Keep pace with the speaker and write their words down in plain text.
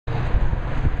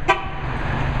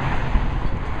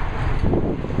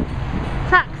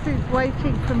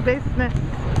waiting for business,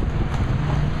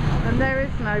 and there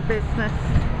is no business.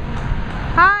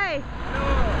 Hi!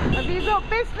 Hello. Have you got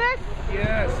business?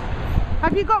 Yes.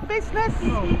 Have you got business?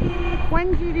 No.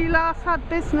 When did you last have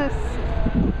business?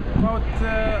 About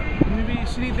maybe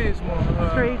 3 days more.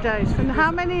 3 days. And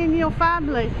how many in your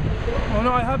family? Oh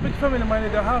no, I have big family. My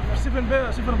lady. I have seven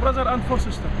brothers and 4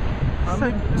 sisters.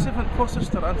 Four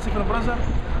sisters and 7 brothers.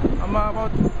 I'm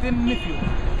about 10 nephews.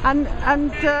 And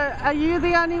are you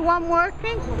the only one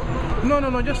working?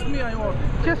 No, just me. I work.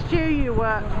 Just you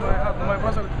work. My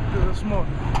brother is small.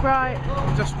 Right.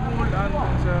 Just school and.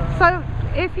 So,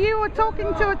 if you were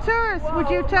talking to a tourist, would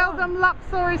you tell them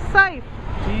Luxor is safe?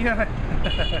 Yeah.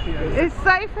 Yeah. Is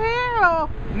safe here or?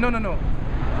 No.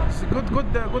 It's a good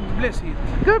place here.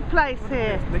 Good place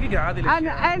here. And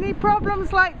any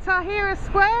problems like Tahrir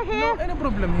Square here? No, any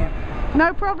problem here.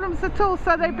 No problems at all,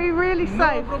 so they'd be really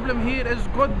safe. No problem here. Is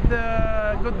good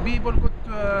people, good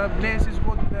places,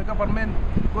 good government,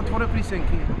 good for everything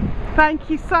here. Thank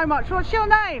you so much. What's your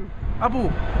name? Abu,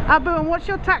 Abu, and what's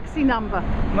your taxi number?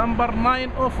 number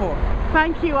 904.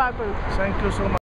 Thank you, Abu. Thank you so much.